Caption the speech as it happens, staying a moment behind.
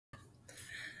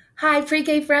Hi,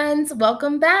 pre-K friends.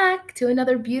 Welcome back to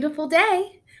another beautiful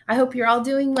day. I hope you're all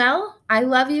doing well. I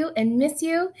love you and miss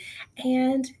you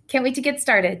and can't wait to get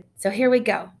started. So here we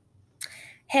go.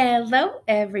 Hello,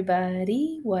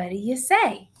 everybody. What do you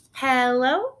say?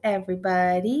 Hello,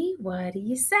 everybody. What do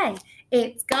you say?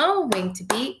 It's going to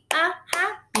be a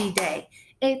happy day.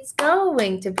 It's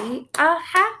going to be a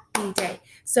happy day.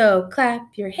 So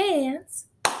clap your hands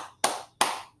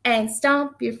and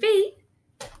stomp your feet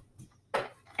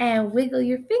and wiggle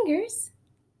your fingers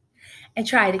and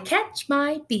try to catch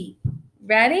my beat.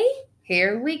 Ready?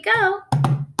 Here we go.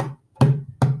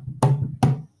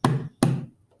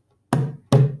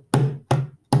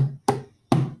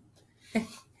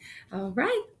 All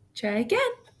right, try again.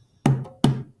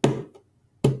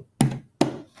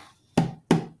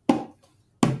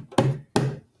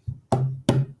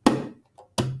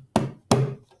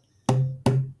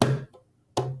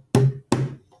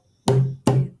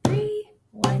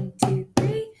 One, two,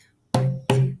 three. 1,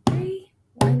 2, 3.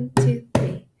 1, 2,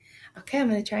 3. Okay, I'm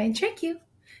going to try and trick you.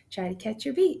 Try to catch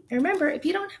your beat. And remember, if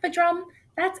you don't have a drum,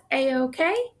 that's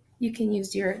A-okay. You can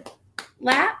use your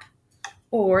lap,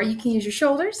 or you can use your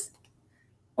shoulders,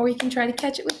 or you can try to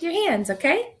catch it with your hands,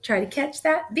 okay? Try to catch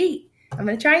that beat. I'm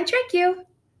going to try and trick you,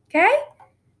 okay?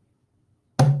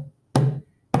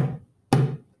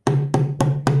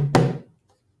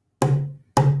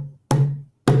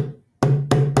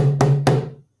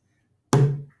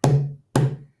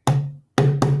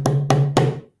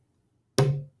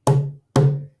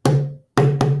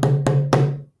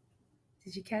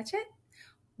 Did you catch it?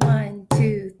 1,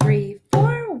 2, 3,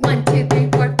 4. 1, 2,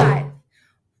 3, 4, 5.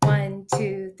 1,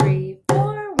 2, 3,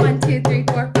 4. 1, 2, 3,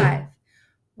 4, 5.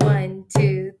 1,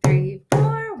 2, 3,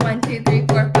 4. 1, 2, 3,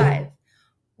 4, 5.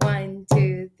 1,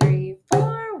 2, 3,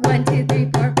 4. 1, 2,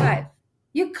 3, 4, 5.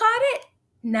 You caught it?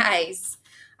 Nice.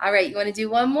 All right, you want to do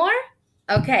one more?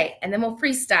 Okay, and then we'll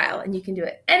freestyle, and you can do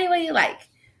it any way you like.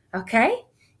 Okay,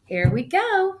 here we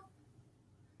go.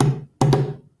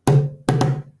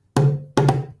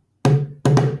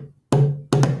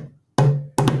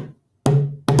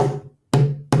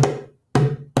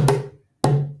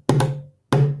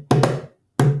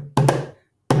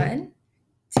 One,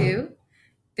 2,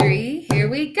 3, here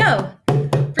we go.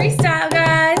 Freestyle,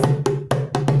 guys.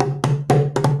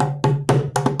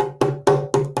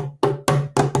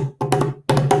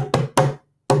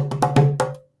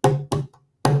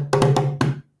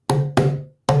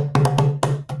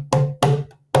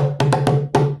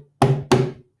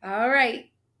 All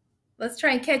right, let's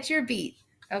try and catch your beat,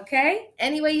 okay?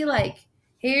 Any way you like.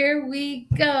 Here we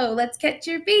go. Let's catch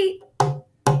your beat.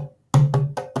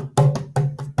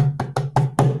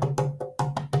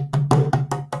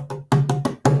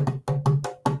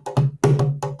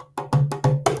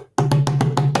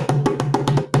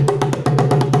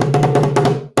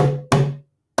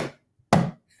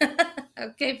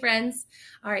 Okay, friends.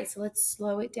 All right, so let's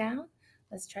slow it down.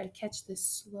 Let's try to catch this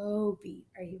slow beat.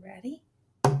 Are you ready?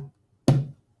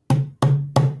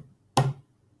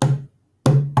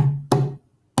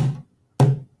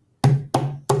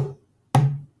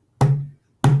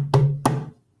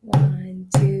 One,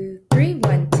 2, 3,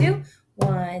 1, 2.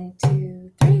 1,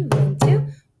 2, 3, 1, 2.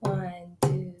 1,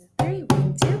 2, 3,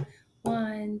 1, 2.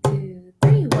 1, 2,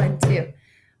 3, 1, 2.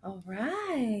 All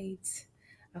right.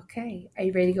 Okay, are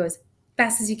you ready to go as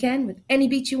fast as you can with any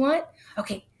beat you want?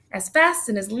 Okay, as fast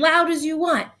and as loud as you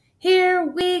want. Here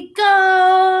we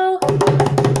go.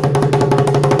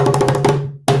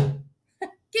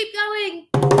 Keep going.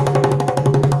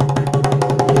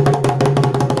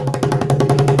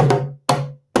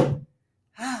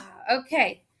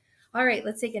 Okay. All right,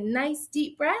 let's take a nice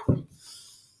deep breath.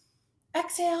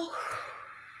 Exhale.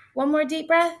 One more deep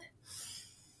breath.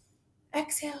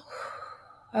 Exhale.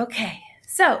 Okay,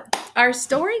 so our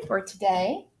story for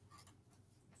today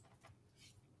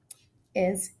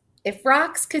is If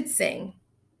Rocks Could Sing.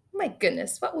 My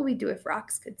goodness, what would we do if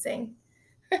rocks could sing?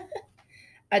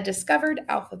 A Discovered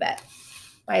Alphabet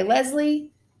by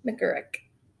Leslie McGurk.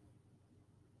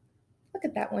 Look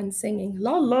at that one singing,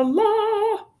 la, la,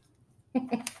 la.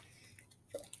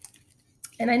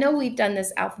 And I know we've done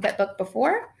this alphabet book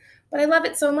before, but I love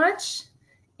it so much.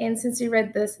 And since we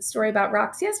read this story about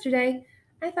rocks yesterday,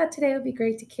 I thought today would be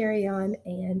great to carry on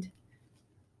and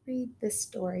read this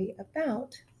story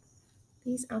about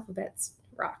these alphabets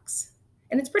rocks.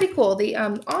 And it's pretty cool. The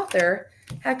author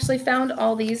actually found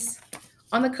all these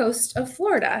on the coast of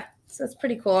Florida. So it's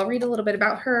pretty cool. I'll read a little bit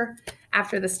about her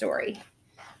after the story.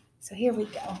 So here we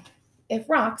go. If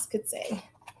rocks could sing.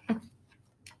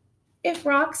 If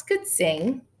rocks could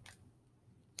sing.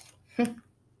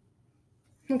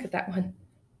 Look at that one.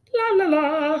 La la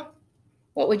la.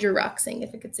 What would your rock sing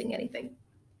if it could sing anything?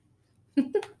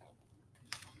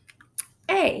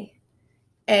 A.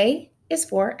 A is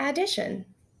for addition.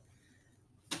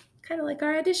 Kind of like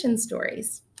our addition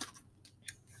stories.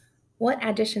 What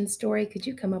addition story could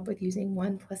you come up with using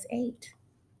 1 plus 8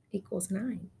 equals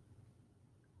 9?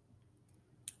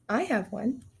 I have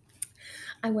one.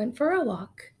 I went for a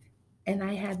walk and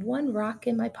I had 1 rock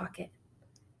in my pocket.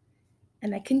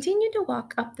 And I continued to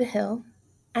walk up the hill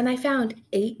and I found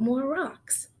 8 more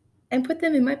rocks and put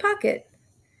them in my pocket.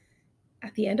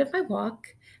 At the end of my walk,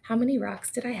 how many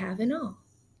rocks did I have in all?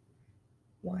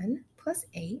 1 plus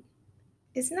 8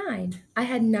 is 9. I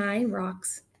had 9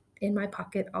 rocks in my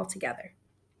pocket altogether.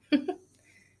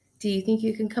 Do you think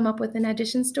you can come up with an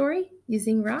addition story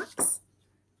using rocks?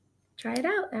 Try it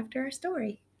out after our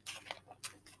story.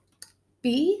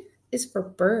 B is for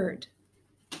bird.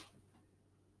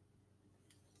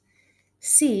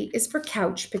 C is for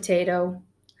couch potato.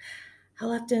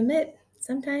 I'll have to admit,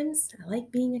 sometimes I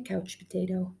like being a couch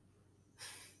potato.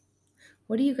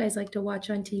 What do you guys like to watch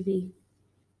on TV?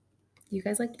 Do you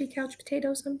guys like to be couch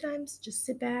potatoes sometimes? Just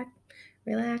sit back,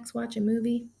 relax, watch a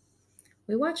movie.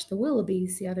 We watched The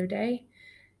Willoughbys the other day,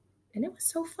 and it was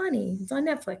so funny. It's on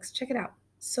Netflix. Check it out.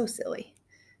 So silly.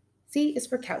 C is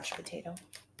for couch potato.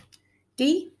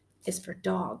 D is for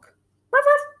dog. Ruff,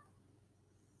 ruff.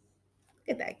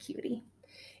 Look at that cutie.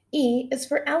 E is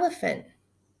for elephant.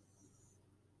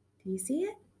 Do you see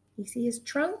it? Do you see his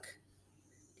trunk?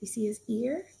 Do you see his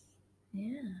ear?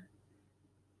 Yeah.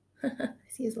 I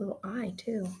see his little eye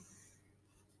too.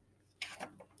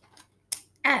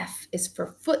 F is for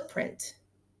footprint.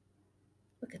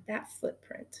 Look at that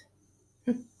footprint.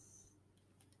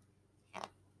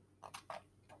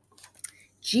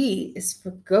 G is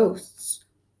for ghosts.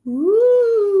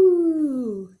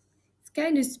 Ooh, it's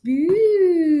kind of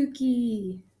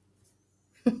spooky.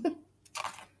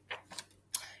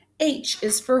 H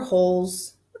is for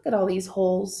holes. Look at all these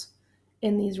holes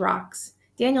in these rocks.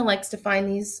 Daniel likes to find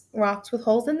these rocks with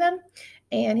holes in them,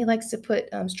 and he likes to put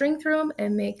string through them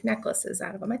and make necklaces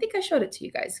out of them. I think I showed it to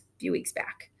you guys a few weeks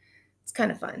back. It's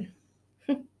kind of fun.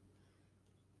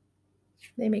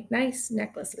 They make nice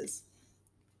necklaces.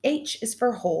 H is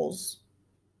for holes.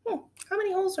 How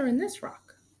many holes are in this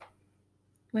rock?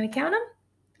 Want to count them?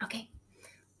 Okay.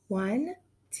 1,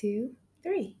 2,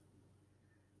 3.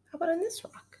 How about in this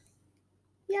rock?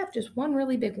 Yeah, just one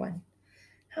really big one.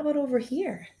 How about over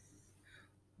here?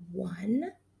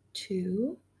 1,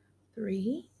 2,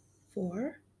 3,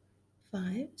 4,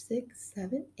 5, 6,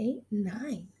 7, 8,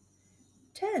 9,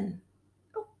 10.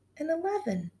 Oh, and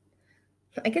 11.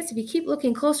 I guess if you keep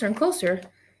looking closer and closer,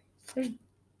 there's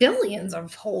billions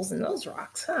of holes in those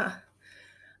rocks, huh?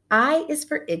 I is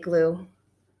for igloo.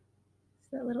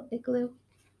 Is that little igloo?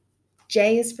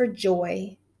 J is for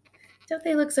joy. Don't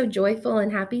they look so joyful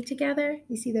and happy together?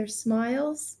 You see their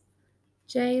smiles?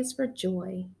 J is for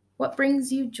joy. What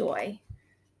brings you joy?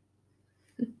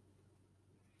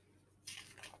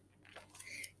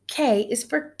 K is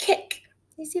for kick.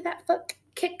 You see that foot?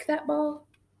 Kick that ball.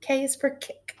 K is for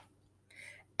kick.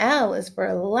 L is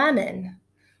for lemon.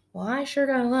 Well, I sure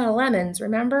got a lot of lemons,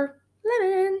 remember?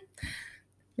 Lemon.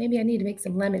 Maybe I need to make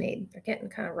some lemonade. They're getting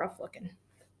kind of rough looking.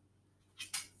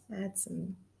 Add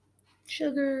some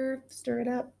sugar, stir it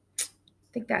up. I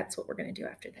think that's what we're going to do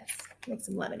after this. Make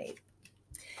some lemonade.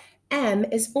 M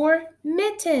is for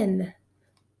mitten.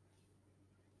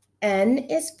 N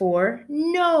is for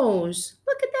nose.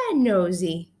 Look at that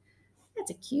nosy.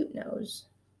 That's a cute nose.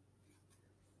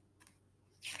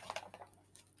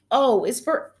 O is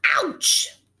for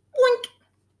ouch. Boink.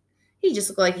 He just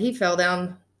looked like he fell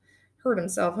down, hurt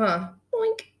himself, huh?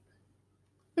 Boink.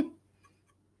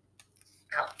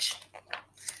 Ouch.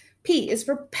 P is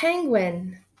for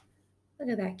penguin. Look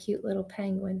at that cute little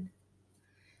penguin.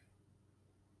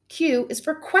 Q is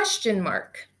for question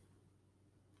mark.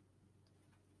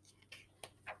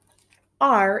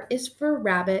 R is for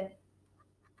rabbit.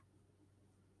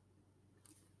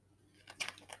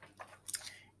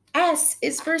 S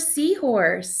is for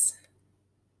seahorse.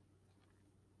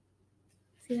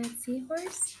 See that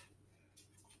seahorse?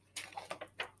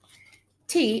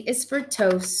 T is for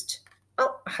toast.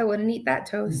 Oh, I wouldn't eat that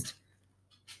toast.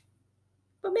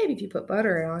 But maybe if you put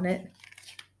butter on it.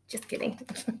 Just kidding.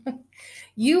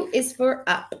 U is for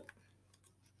up.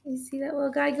 You see that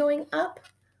little guy going up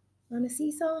on a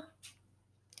seesaw?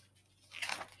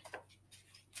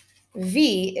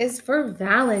 V is for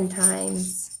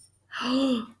Valentine's.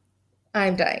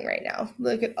 I'm dying right now.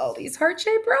 Look at all these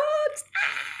heart-shaped rocks.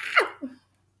 Ah!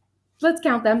 Let's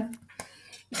count them.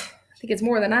 I think it's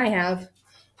more than I have.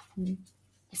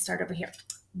 Let's start over here.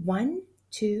 1,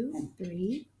 2,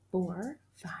 3, 4,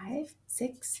 5,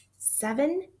 6,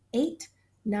 7, 8,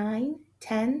 9,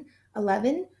 10,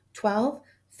 11, 12,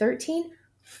 13,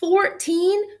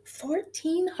 14.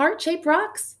 14 heart-shaped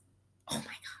rocks. Oh my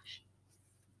gosh.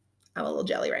 I'm a little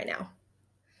jelly right now.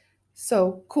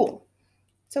 So cool.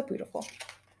 So beautiful.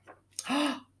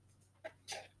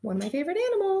 One of my favorite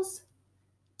animals.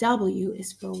 W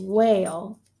is for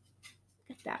whale.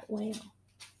 Look at that whale.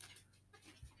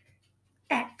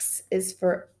 X is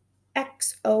for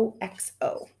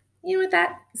XOXO. You know what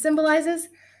that symbolizes?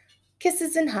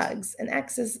 Kisses and hugs. An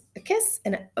X is a kiss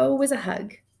and an O is a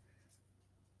hug.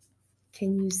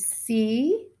 Can you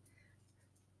see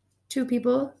two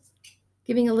people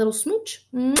giving a little smooch?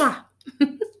 Mwah!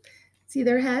 See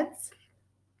their heads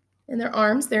and their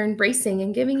arms? They're embracing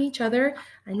and giving each other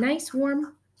a nice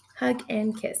warm hug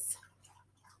and kiss.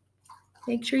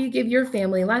 Make sure you give your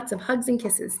family lots of hugs and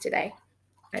kisses today.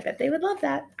 I bet they would love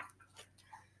that.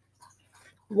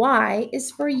 Y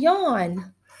is for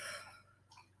yawn.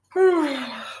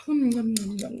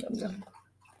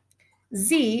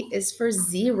 Z is for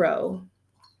zero.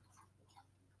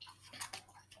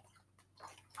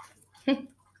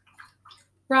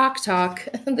 Rock talk.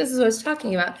 This is what I was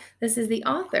talking about. This is the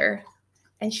author.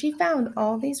 And she found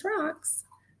all these rocks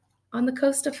on the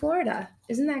coast of Florida.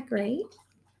 Isn't that great?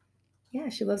 Yeah,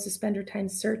 she loves to spend her time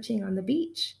searching on the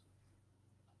beach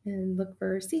and look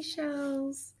for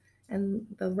seashells and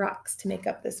the rocks to make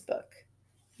up this book.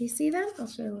 You see them? I'll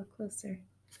show you a little closer.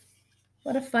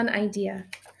 What a fun idea.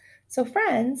 So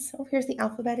friends, oh, here's the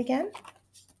alphabet again.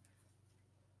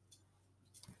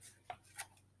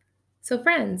 So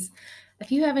friends,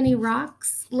 if you have any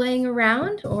rocks laying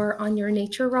around or on your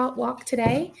nature walk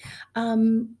today,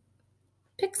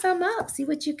 pick some up, see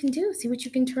what you can do, see what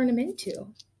you can turn them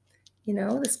into. You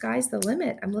know, the sky's the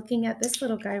limit. I'm looking at this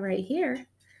little guy right here,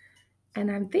 and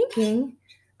I'm thinking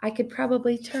I could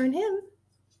probably turn him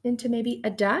into maybe a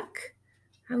duck.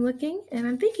 I'm looking, and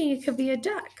I'm thinking it could be a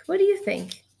duck. What do you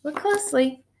think? Look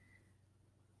closely.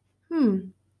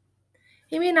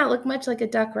 He may not look much like a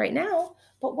duck right now,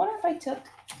 but what if I took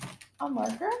a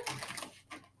marker?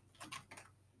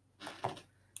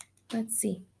 Let's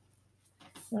see.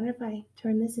 Wonder if I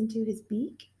turn this into his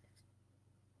beak.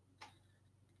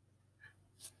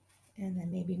 And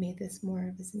then maybe made this more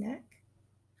of his neck.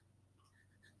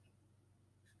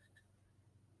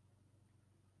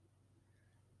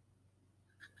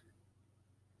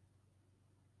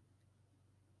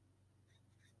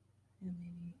 And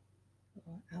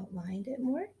maybe outlined it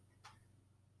more. What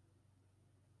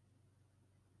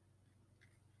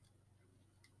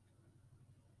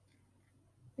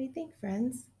do you think,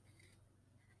 friends?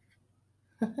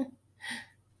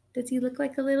 Does he look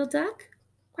like a little duck?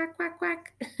 Quack, quack,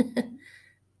 quack.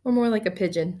 Or more like a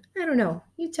pigeon? I don't know.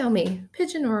 You tell me.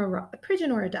 Pigeon or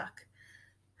a duck?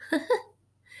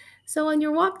 So on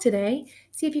your walk today,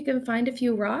 see if you can find a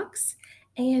few rocks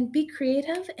and be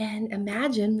creative and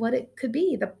imagine what it could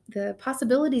be. The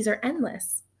possibilities are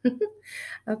endless.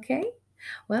 Okay?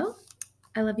 Well,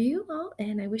 I love you all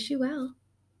and I wish you well.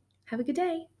 Have a good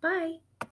day. Bye.